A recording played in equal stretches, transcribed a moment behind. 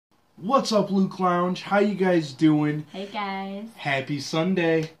What's up, Luke Lounge? How you guys doing? Hey guys. Happy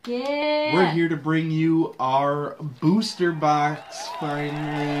Sunday. Yeah. We're here to bring you our booster box,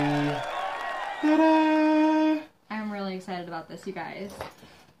 finally. Ta-da! I'm really excited about this, you guys.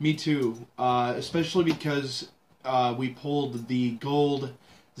 Me too. Especially because we pulled the gold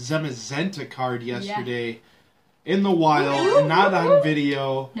Zemazenta card yesterday in the wild, not on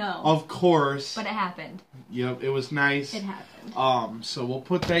video. No. Of course. But it happened. Yep, it was nice. It happened. So we'll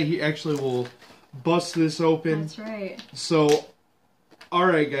put that here. Actually, we'll bust this open. That's right. So,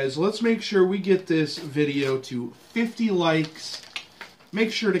 alright guys, let's make sure we get this video to 50 likes.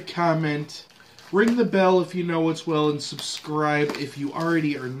 Make sure to comment. Ring the bell if you know what's well, and subscribe if you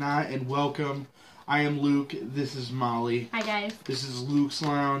already are not, and welcome. I am Luke. This is Molly. Hi guys. This is Luke's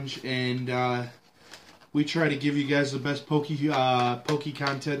Lounge, and we try to give you guys the best pokey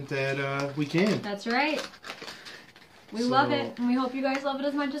content that we can. That's right. We love it, and we hope you guys love it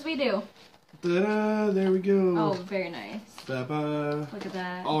as much as we do. Ta-da! There we go. Oh, very nice. Ba-ba. Look at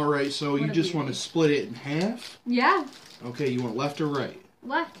that. Alright, so you just want to split it in half? Yeah. Okay, you want left or right?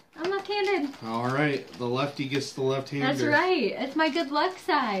 Left. I'm left-handed. Alright, the lefty gets the left-hander. That's right. It's my good luck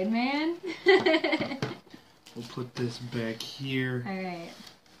side, man. We'll put this back here. Alright.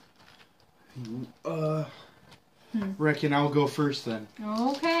 Reckon I'll go first then.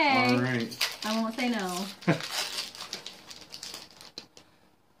 Okay. Alright. I won't say no.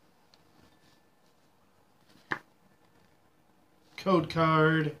 Code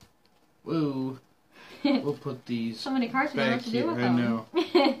card. Woo. We'll put these So many cards, we don't know back what to do here. with I them. know.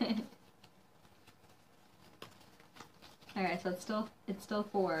 Alright, so it's still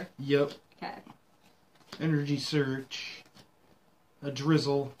 4. Yep. Okay. Energy Search. A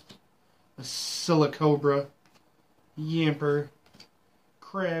Drizzle. A Silicobra. Yamper.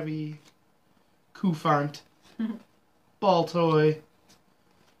 Krabby. Koufant. Baltoy.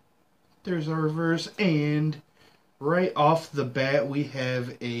 There's our reverse, and right off the bat we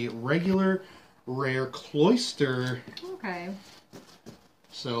have a regular rare Cloyster. Okay.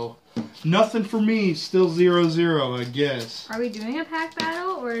 So, nothing for me. Still 0-0, I guess. Are we doing a pack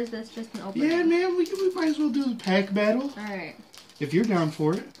battle, or is this just an opening? Yeah, man, we might as well do the pack battle. Alright. If you're down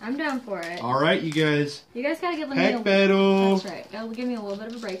for it. I'm down for it. Alright, you guys. You guys gotta give me Pack battle. That's right. Gotta give me a little bit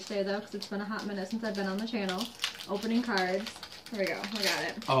of a break today, though, because it's been a hot minute since I've been on the channel. Opening cards. There we go. I got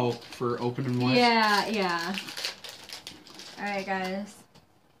it. Oh, for opening what? Yeah. Alright, guys.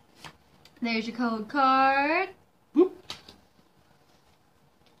 There's your code card. Whoop.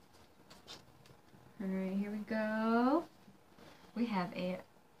 Alright, here we go. We have a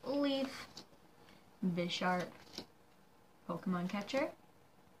Leaf, Bisharp, Pokemon Catcher,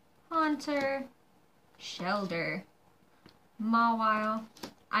 Haunter, Shelder, Mawile.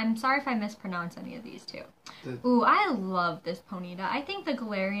 I'm sorry if I mispronounce any of these two. Ooh, I love this Ponyta. I think the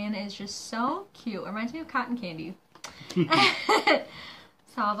Galarian is just so cute. It reminds me of cotton candy.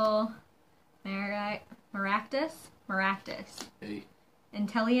 Sobble, Maractus. Hey.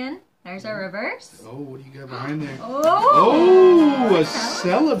 Inteleon. There's our reverse. Oh, what do you got behind there? Oh, a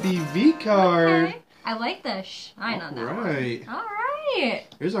Celebi V card. Okay. I like the shine on that Right. one. Alright.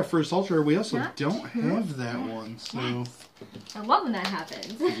 Here's our first Ultra. We also Not don't too have that one, so... Yes. I love when that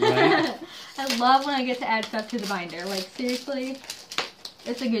happens. Right. I love when I get to add stuff to the binder. Like, seriously,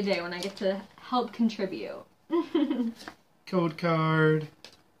 it's a good day when I get to help contribute. Code card.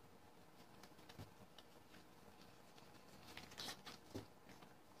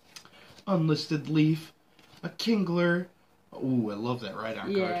 Unlisted Leaf. A Kingler. Ooh, I love that Rhydon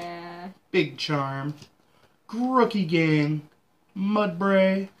card. Yeah. Big Charm. Grooky Gang.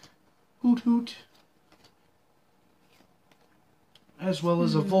 Mudbray. Hoot Hoot. As well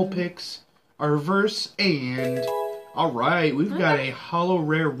as a Vulpix. Our reverse, and... Alright, we've got a Holo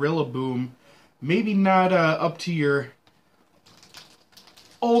Rare Rillaboom. Maybe not up to your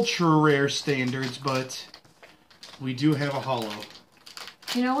ultra rare standards, but we do have a holo.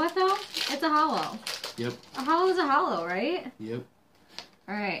 You know what, though? It's a holo. Yep. A holo is a holo, right? Yep.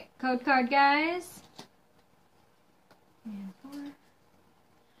 Alright, code card, guys. And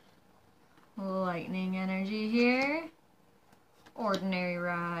 4. Lightning energy here. Ordinary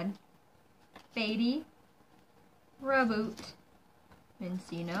Rod. Beatty. Raboot.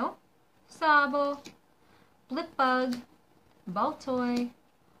 Vincino. Sobble. Blipbug. Baltoy.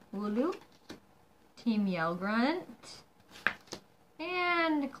 Wooloo. Team Yell Grunt.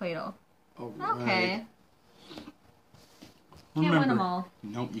 And Claydol. Alright. Okay. Remember, Can't win them all.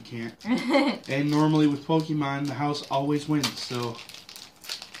 Nope, you can't. And normally with Pokemon, the house always wins, so...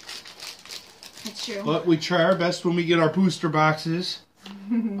 That's true. But we try our best when we get our booster boxes.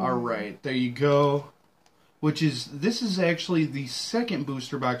 Alright, there you go. This is actually the second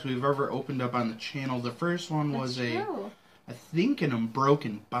booster box we've ever opened up on the channel. The first one was I think an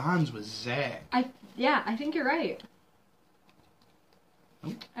Unbroken Bonds with Zach. Yeah, I think you're right.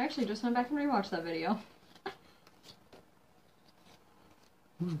 Oh. I actually just went back and rewatched that video.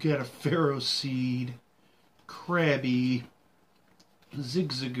 We've got a Pharaoh Seed, Krabby,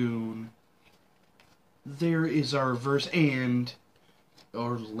 Zigzagoon. There is our reverse and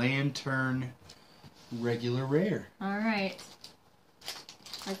our Lantern regular rare. Alright.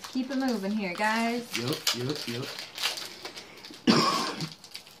 Let's keep it moving here, guys. Yep.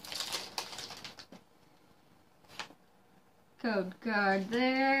 Code card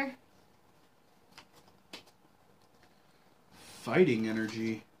there. Fighting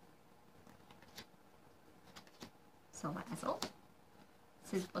Energy. Salazzle.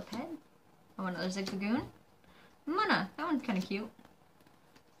 Sizzliped. Oh, another Zigzagoon. Munna. That one's kind of cute.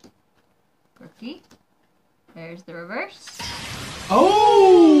 Rookie. There's the reverse.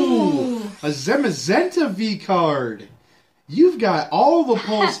 Oh! A Zamazenta V card. You've got all the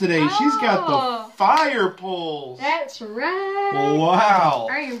pulls today. She's got the fire pulls. That's right. Wow.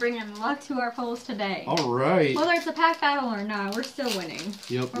 I am bringing luck to our pulls today. All right. Whether it's a pack battle or not, we're still winning.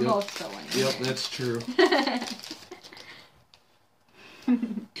 Yep. We're both still winning. Yep, that's true.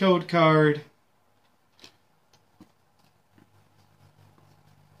 Code card.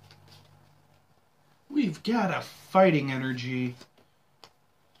 We've got a Fighting Energy,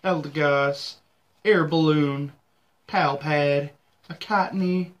 Eldegoss, Air Balloon, Palpad, a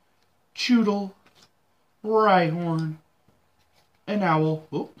Cottony, Choodle, Rhyhorn, an Owl.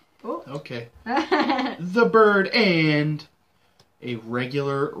 Oh, okay. The Bird, and a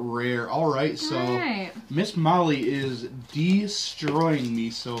regular rare. Alright, so Miss Molly is destroying me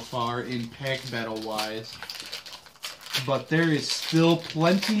so far in pack battle-wise. But there is still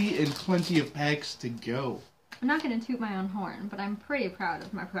plenty of packs to go. I'm not going to toot my own horn, but I'm pretty proud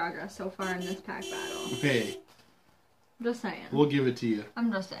of my progress so far in this pack battle. Hey. Just saying. We'll give it to you.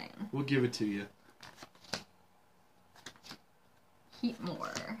 I'm just saying. We'll give it to you.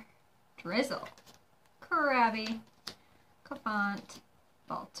 Heatmore. Drizzle. Krabby. Cafant.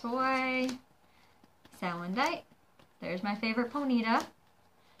 Baltoy. Salandite. There's my favorite Ponyta.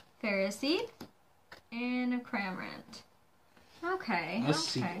 Ferroseed. And a Cramorant. Okay. A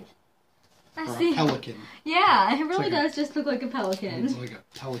seal. A or a pelican. Yeah, it really does just look like a pelican. It's like a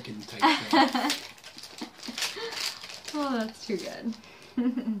pelican type thing. Oh, that's too good.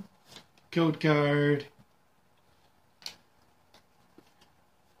 Code card.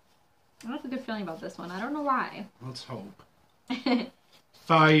 I have a good feeling about this one. I don't know why. Let's hope.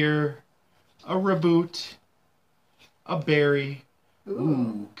 Fire. A Reboot. A Berry.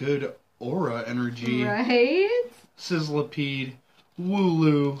 Ooh, good Aura Energy. Right? Sizzlipede.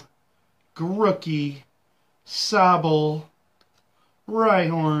 Wooloo. Grookey. Sobble.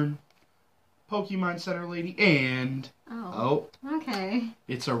 Rhyhorn. Pokemon Center Lady, and... Oh. Okay.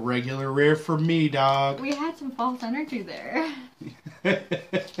 It's a regular rare for me, dog. We had some false energy there.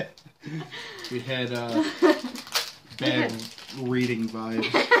 We had bad reading vibes.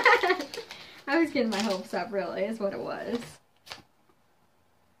 I was getting my hopes up, really, is what it was.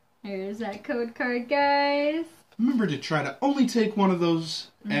 Here's that code card, guys. Remember to try to only take one of those,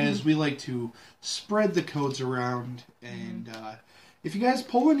 as we like to spread the codes around. And if you guys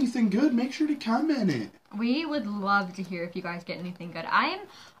pull anything good, make sure to comment it. We would love to hear if you guys get anything good. I am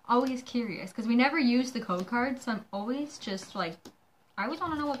always curious, because we never use the code cards, so I'm always just like, I always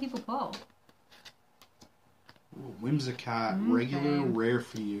want to know what people pull. Ooh, Whimsicott, regular rare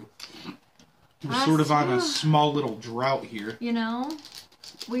for you. We're sort of on a small little drought here. You know,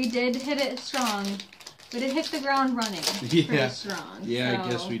 we did hit it strong. We did hit the ground running pretty strong. Yeah, so I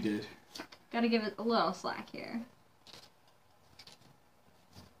guess we did. Gotta give it a little slack here.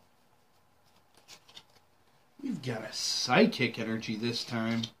 We've got a Psychic Energy this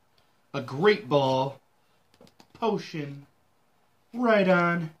time. A Great Ball. Potion.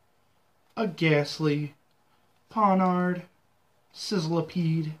 Rhydon. A Ghastly. Ponard.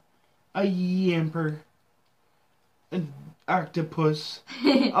 Sizzlipede. A Yamper. An Octopus.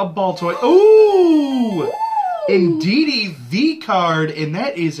 A Baltoy. Ooh! Indeedee V card, and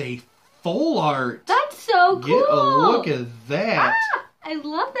that is a full art. That's so cool! Get a look at that. Ah, I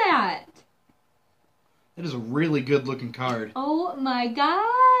love that. That is a really good looking card. Oh my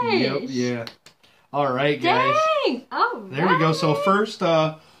gosh! Yep, yeah. Alright, guys. Dang! Oh, there we go. So first,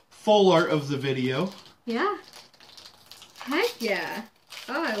 full art of the video. Yeah. Heck yeah.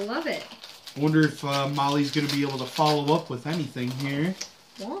 Oh, I love it. I wonder if Molly's going to be able to follow up with anything here.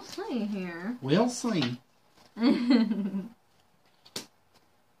 We'll see here. We'll see.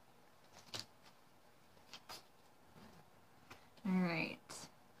 Alright.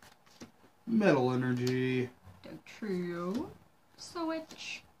 Metal Energy. Trio.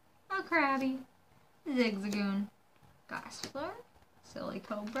 Switch. A Krabby. Zigzagoon. Gossifleur. Silly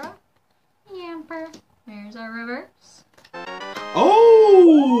Cobra. Yamper. There's our reverse.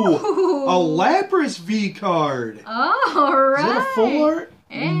 Oh! Ooh. A Lapras V card. Alright. Is that a full art?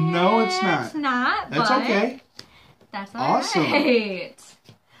 No, it's not. It's not, That's but okay. That's Awesome. alright.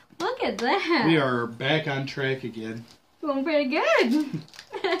 Look at that. We are back on track again. Doing pretty good.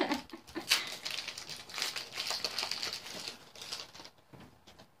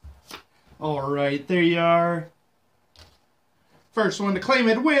 Alright, there you are. First one to claim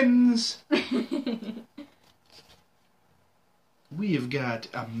it wins. We have got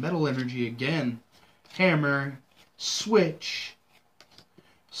a Metal Energy again. Hammer, Switch,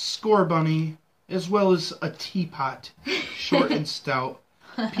 Score Bunny, as well as a Teapot, short and stout.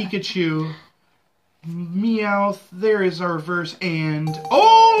 Pikachu, Meowth, there is our reverse, and...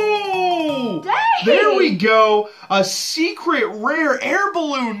 Oh! Dang! There we go! A secret rare air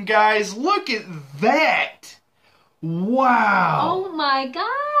balloon, guys! Look at that! Wow! Oh my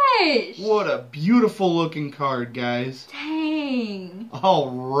gosh! What a beautiful looking card, guys. Dang!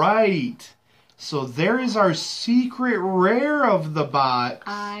 Alright. So there is our secret rare of the box.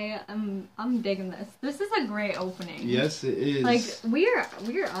 I'm digging this. This is a great opening. Yes, it is. Like we're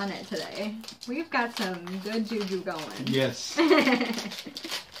on it today. We've got some good juju going. Yes.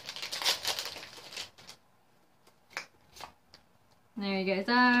 There you guys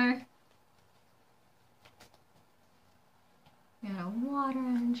are. We got a Water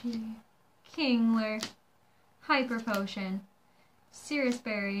Energy, Kingler, Hyper Potion, Cirrus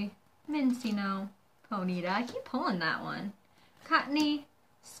Berry, Mincino, Ponyta. I keep pulling that one. Cottony,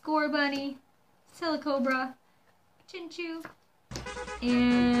 Score Bunny, Silicobra, Chinchou,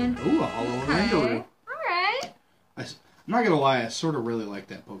 and... Ooh, a Hollow Rangaroo. Alright. I'm not gonna lie, I sort of really like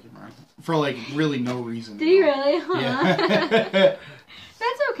that Pokemon. For, like, really no reason. Did you really? Huh? Yeah.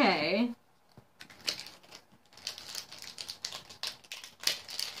 That's okay.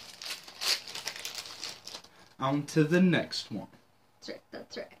 On to the next one. That's right,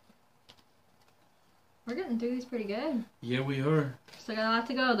 that's right. We're getting through these pretty good. Yeah, we are. Still got a lot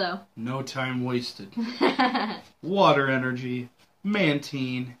to go, though. No time wasted. Water Energy,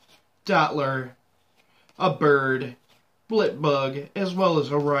 Mantine, Dottler, a bird, Blipbug, as well as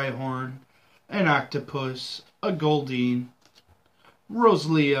a Rhyhorn, an Octopus, a Goldeen,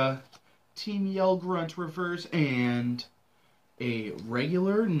 Rosalia, Team Yell Grunt Reverse, and a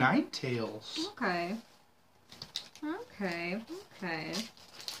regular Ninetales. Okay. Okay, okay.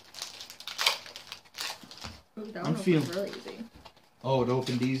 Ooh, that I'm one feeling opened really easy. Oh, it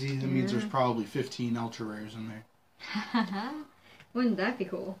opened easy? That means there's probably 15 Ultra Rares in there. Wouldn't that be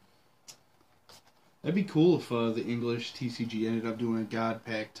cool? That'd be cool if the English TCG ended up doing a God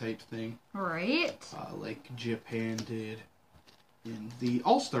Pack type thing. Right? Like Japan did in the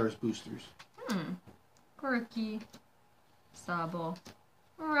All-Stars boosters. Quirky, Sobble,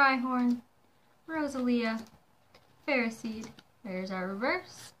 Rhyhorn, Rosalia, Ferroseed. There's our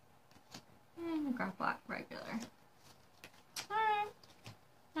reverse. And a Grapplock regular. Alright.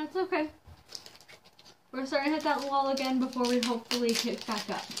 That's okay. We're starting to hit that wall again before we hopefully kick back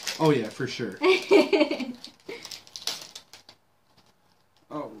up. Oh yeah, for sure.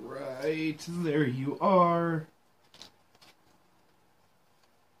 Alright, there you are.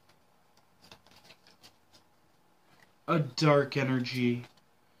 A Dark Energy,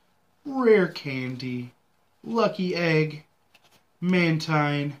 Rare Candy, Lucky Egg,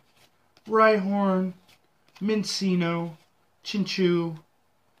 Mantine, Rhyhorn, Mincino, Chinchou,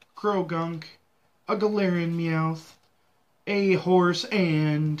 Croagunk, a Galarian Meowth, a horse,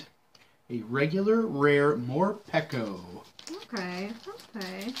 and a regular rare Morpeko. Okay,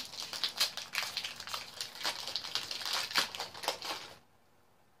 okay.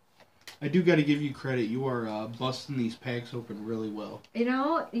 I do got to give you credit. You are busting these packs open really well. You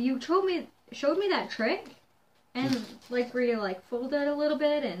know, you showed me that trick, and like where you like fold it a little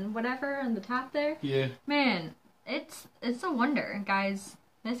bit and whatever on the top there. Yeah. Man, it's a wonder, guys.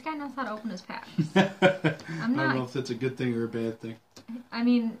 This guy knows how to open his packs. I don't know if that's a good thing or a bad thing. I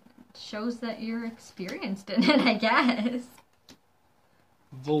mean, shows that you're experienced in it, I guess.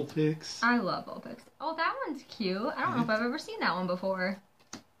 Vulpix. I love Vulpix. Oh, that one's cute. I don't know if I've ever seen that one before.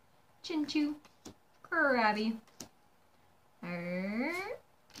 Chinchou. Krabby.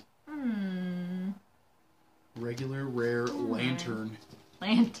 Regular rare Lantern.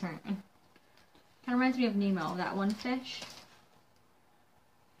 Lantern. Kind of reminds me of Nemo, that one fish.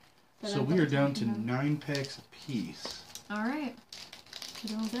 So we are down to 9 packs apiece. Alright.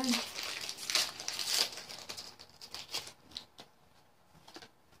 Doing good.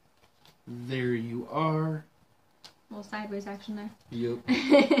 There you are. A little sideways action there. Yep.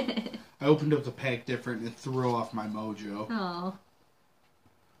 I opened up the pack different and it threw off my mojo. Oh.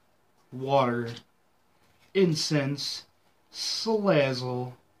 Water, Incense,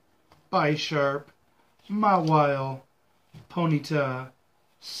 Slazzle, Bisharp, Mawile, Ponyta,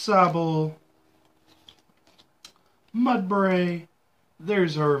 Sobble, Mudbray,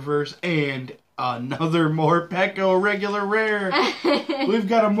 there's our reverse, and another Morpeko regular rare. We've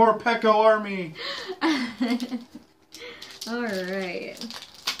got a Morpeko army. Alright.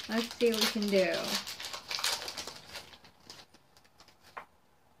 Let's see what we can do.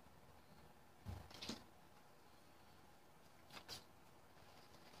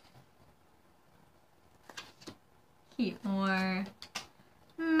 Keep more.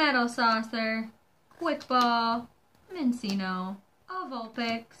 Metal Saucer, Quick Ball, Mincino,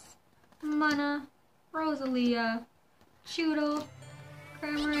 Vulpix, Munna, Rosalia, Choodle,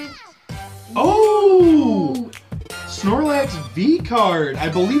 Cramorant. Oh! Snorlax V card. I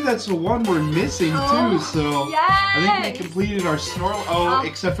believe that's the one we're missing too, so yes! I think we completed our Snorlax. Oh,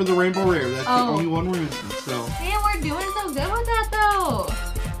 except for the Rainbow Rare. That's the only one we're missing, so. Man, we're doing so good with that though.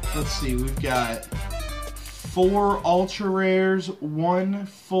 Let's see, we've got 4 Ultra Rares, 1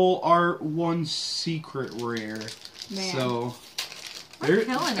 Full Art, 1 Secret Rare. Man. So, we're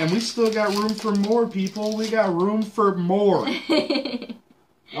killing and it. we still got room for more, people. We got room for more.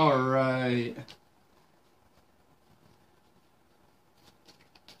 Alright.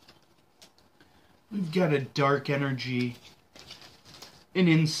 We've got a Dark Energy, an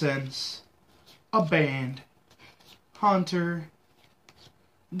Incense, a Band, Haunter,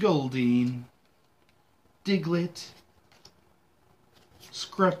 Goldeen, Diglett,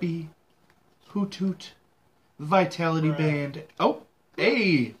 Scruppy, Hoot Hoot, Vitality Band. Oh,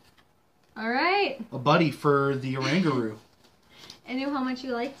 hey! Alright. A buddy for the Oranguru. I knew how much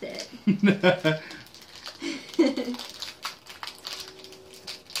you liked it.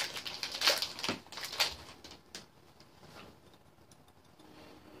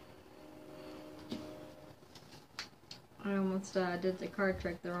 I almost did the card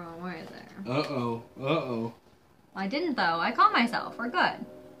trick the wrong way there. Uh-oh. Uh-oh. I didn't though. I caught myself. We're good.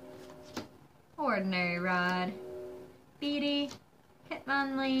 Ordinary Rod. Beatty.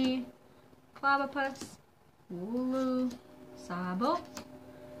 Hitmonlee. Clobopus. Wooloo. Sobble.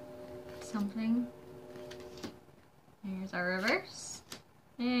 Something. Here's our reverse.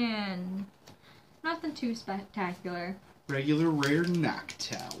 And nothing too spectacular. Regular rare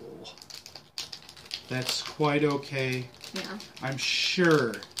Noctowl. That's quite okay. Yeah. I'm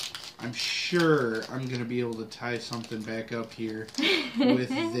sure I'm gonna be able to tie something back up here with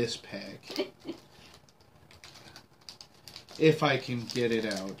this pack. If I can get it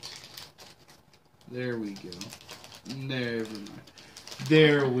out. There we go. Never mind.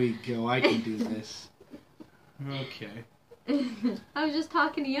 There we go. I can do this. Okay. I was just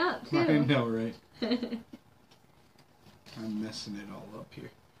talking you up, too. I know, right? I'm messing it all up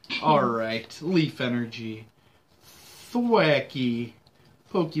here. Alright. Leaf Energy. Thwacky.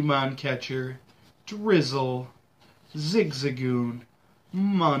 Pokemon Catcher. Drizzle. Zigzagoon.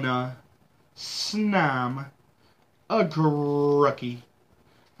 Munna. Snom. A Grucky.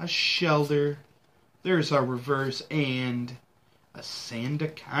 A Shelder. There's our reverse, and a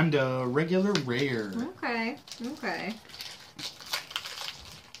Sandaconda, regular rare. Okay, okay.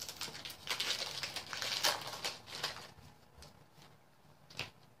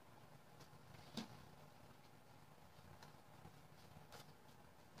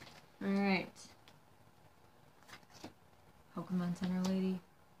 Alright. Pokemon Center Lady.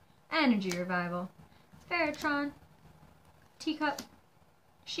 Energy Revival. Ferrotron. Teacup.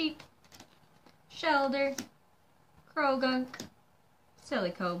 Sheep. Shelder, Krogunk,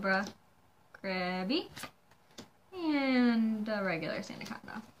 Silicobra, Krabby, and a regular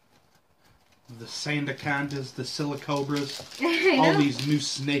Sandaconda. The Sandacondas, the Silicobras, I all know. these new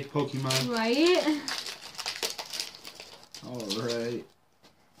snake Pokemon. Right? Alright.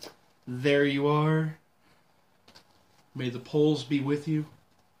 There you are. May the poles be with you.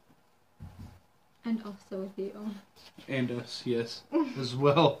 And also with you. And us, yes, as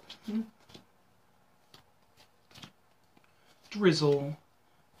well. Drizzle,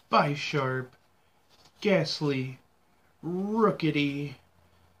 Bisharp, Ghastly, Rookity,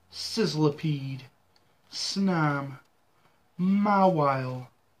 Sizzlipede, Snom, Mawile,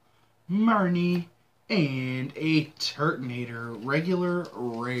 Marnie, and a Turtonator, regular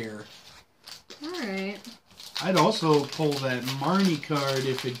rare. Alright. I'd also pull that Marnie card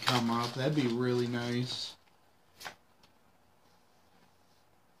if it'd come up. That'd be really nice.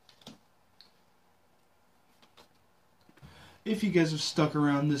 if you guys have stuck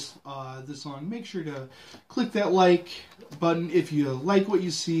around this this long, make sure to click that like button if you like what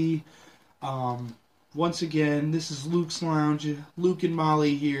you see. Once again, this is Luke's Lounge. Luke and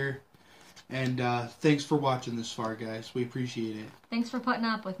Molly here. And thanks for watching this far, guys. We appreciate it. Thanks for putting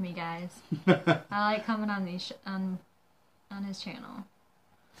up with me, guys. I like coming on these on his channel.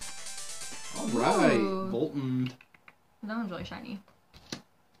 All right, Ooh. Bolton. That one's really shiny.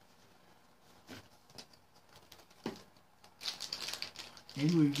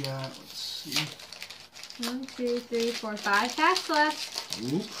 And we got, let's see. 1, 2, 3, 4, 5 packs left.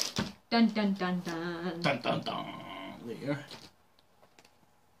 Oop. Dun dun dun dun. Dun dun dun. There.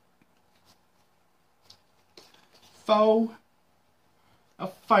 Foe. A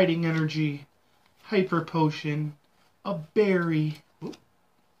fighting energy. Hyper potion. A berry. Oop.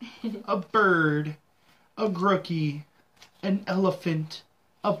 A bird. A grookie. An elephant.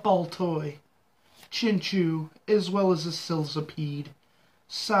 A ball toy. Chinchou, as well as a Silsipede.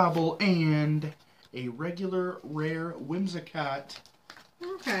 Sobble, and a regular rare Whimsicott.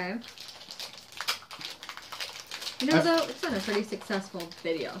 Okay. You know, though, it's been a pretty successful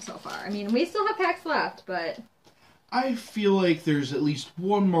video so far. I mean, we still have packs left, but... I feel like there's at least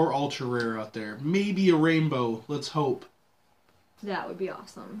one more ultra rare out there. Maybe a rainbow. Let's hope. That would be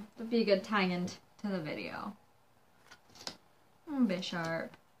awesome. That'd be a good tie-in to the video. Bisharp.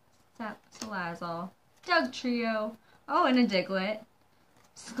 Salazzle. Doug Trio. Oh, and a Diglett.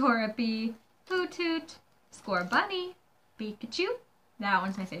 Scorpy. Hoothoot. Scorbunny. Pikachu. That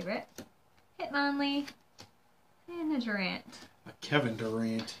one's my favorite. Hitmonlee. And a Durant. A Kevin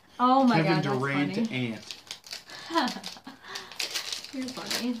Durant. Oh my Kevin god, that's Durant funny. Ant. You're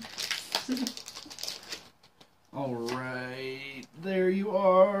funny. Alright, there you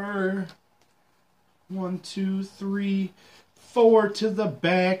are. 1, 2, 3, 4 to the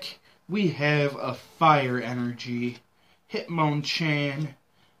back. We have a Fire Energy, Hitmonchan,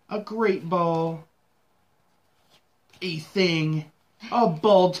 a Great Ball, a Thing, a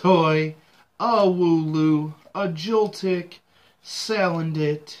Ball Toy, a Wooloo, a Joltik,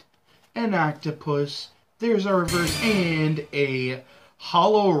 Salandit, an Octopus. There's our reverse, and a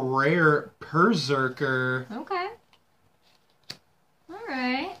Holo Rare Berserker. Okay.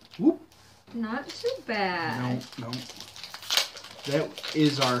 Alright. Whoop. Not too bad. No. That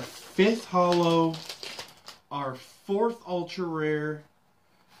is our 5th holo, our 4th ultra rare.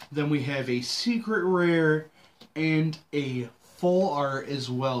 Then we have a secret rare and a full art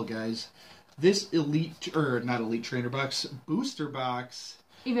as well, guys. This not elite trainer box, booster box.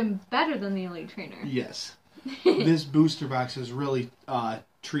 Even better than the Elite Trainer. Yes. This booster box has really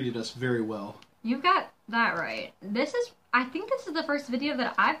treated us very well. You've got that right. I think this is the first video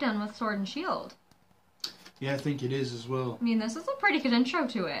that I've done with Sword and Shield. Yeah, I think it is as well. I mean, this is a pretty good intro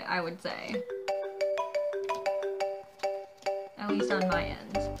to it, I would say. At least on my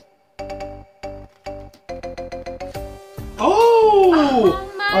end.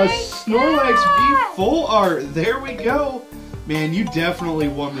 Oh! my A Snorlax V full art. There we go. Man, you definitely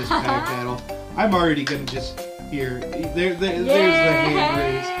won this pack battle. I'm already gonna just there's the hand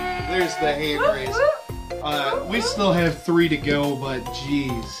raise. There's the hand raise. We still have 3 to go, but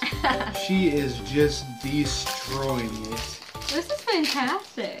geez, she is just destroying it. This is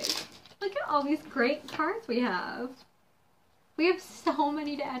fantastic. Look at all these great cards we have. We have so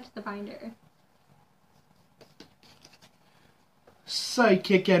many to add to the binder.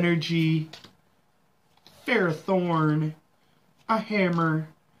 Psychic Energy, Ferrothorn, a Hammer,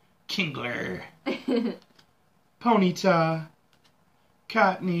 Kingler, Ponyta,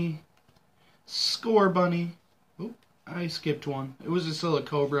 Cottonee, Scorbunny. Oh, I skipped one. It was a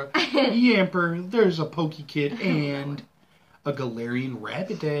Silicobra. Yamper, there's a Pokekid, and a Galarian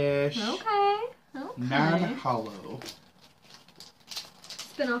Rapidash. Okay. Non-hollow.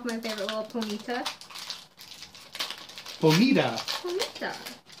 Spin off my favorite little Ponyta. Ponyta. Ponyta.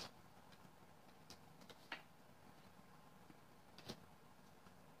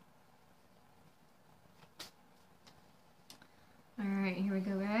 Alright, here we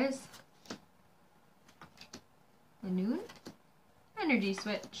go, guys. Lanoon. Energy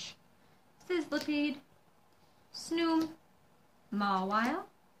Switch. Sizzlipede. Snoom. Mawile.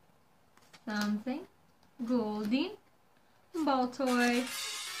 Something. Goldeen. Ball Toy.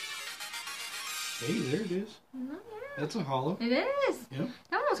 Hey, there it is. Oh, yeah. That's a hollow. It is. Yep.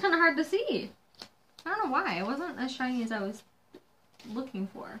 That one was kind of hard to see. I don't know why. It wasn't as shiny as I was looking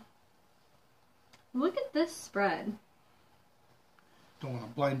for. Look at this spread. Don't want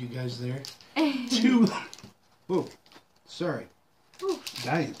to blind you guys there. 2. Whoa. Sorry. Ooh.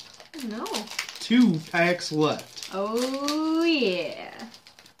 Dying. No. 2 packs left. Oh, yeah.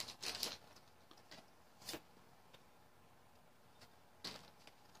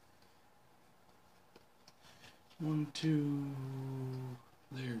 1, 2.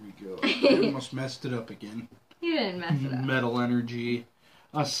 There we go. I almost messed it up again. You didn't mess it up. Metal Energy.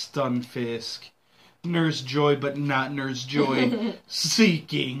 A Stunfisk. Nurse Joy, but not Nurse Joy.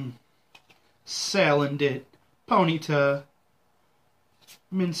 Seeking. Salandit. Ponyta.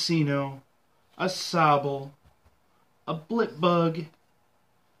 Mincino. A Sobble. A Blipbug.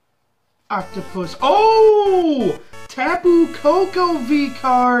 Octopus. Oh! Tapu Koko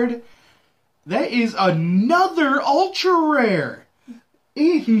V-Card. That is another ultra rare.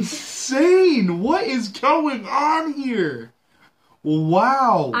 Insane. What is going on here?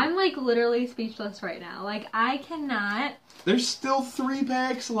 Wow. I'm like literally speechless right now. Like I cannot. There's still 3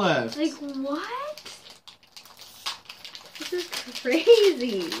 packs left. Like what? This is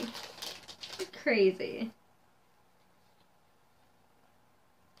crazy. This is crazy.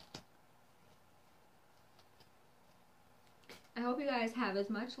 I hope you guys have as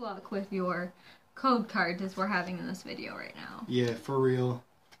much luck with your code cards as we're having in this video right now. Yeah, for real.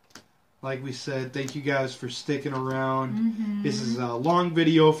 Like we said, thank you guys for sticking around. Mm-hmm. This is a long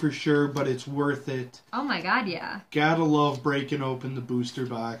video for sure, but it's worth it. Oh my god, yeah. Gotta love breaking open the booster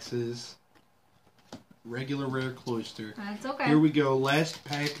boxes. Regular rare cloister. That's okay. Here we go. Last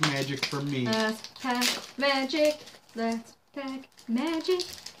pack magic from me. Last pack magic. Last pack magic.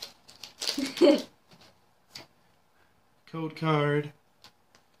 Code card.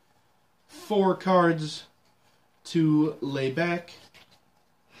 4 cards to lay back.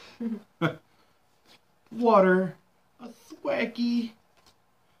 Water. A Thwacky.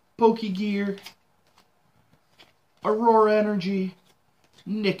 Pokegear. Aurora Energy.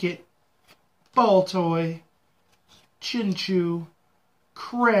 Nickit. Baltoy. Chinchou.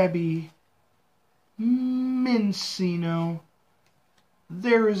 Krabby. Mincino.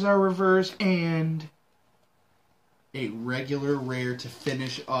 There is our reverse and a regular rare to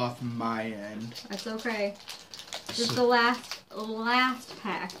finish off my end. That's okay. This is the last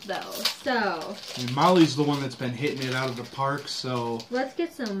pack though. So and Molly's the one that's been hitting it out of the park, so let's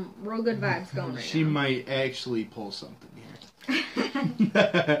get some real good vibes going right she now. might actually pull something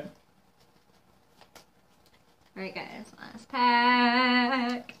here. Alright guys, last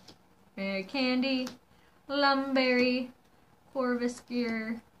pack. Rare Candy, Lumberry,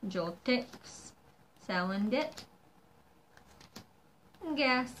 Corviscure, Joltix, Salandit,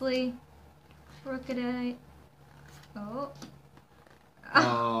 Ghastly, Rookidite.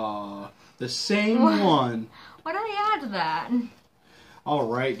 The same one. Why did I add that?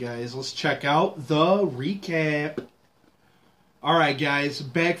 Alright guys, let's check out the recap. Alright guys,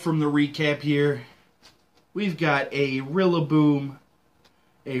 back from the recap here. We've got a Rillaboom,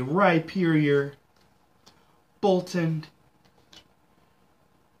 a Rhyperior, Boltund,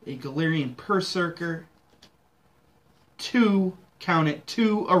 a Galarian Berserker, 2, count it,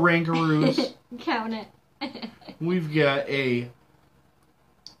 2 Orangaroos. Count it. We've got a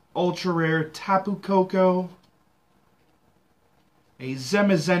ultra rare Tapu Koko, a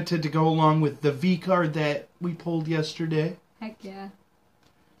Zamazenta to go along with the V card that we pulled yesterday. Heck yeah.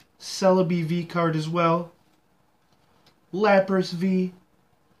 Celebi V card as well. Lapras V.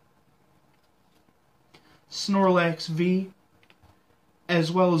 Snorlax V.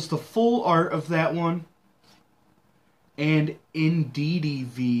 As well as the full art of that one. And Indeedee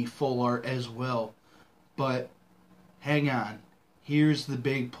V full art as well. But hang on. Here's the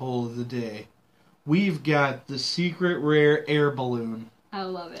big pull of the day. We've got the secret rare air balloon. I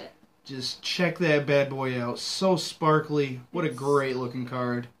love it. Just check that bad boy out. So sparkly. What a great looking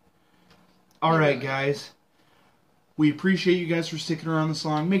card. Alright guys. We appreciate you guys for sticking around this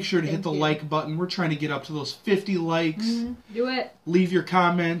long. Make sure to hit the like button. We're trying to get up to those 50 likes. Do it. Leave your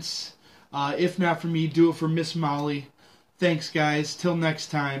comments. If not for me, do it for Miss Molly. Thanks guys. Till next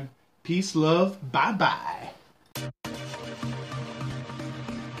time. Peace, love. Bye-bye.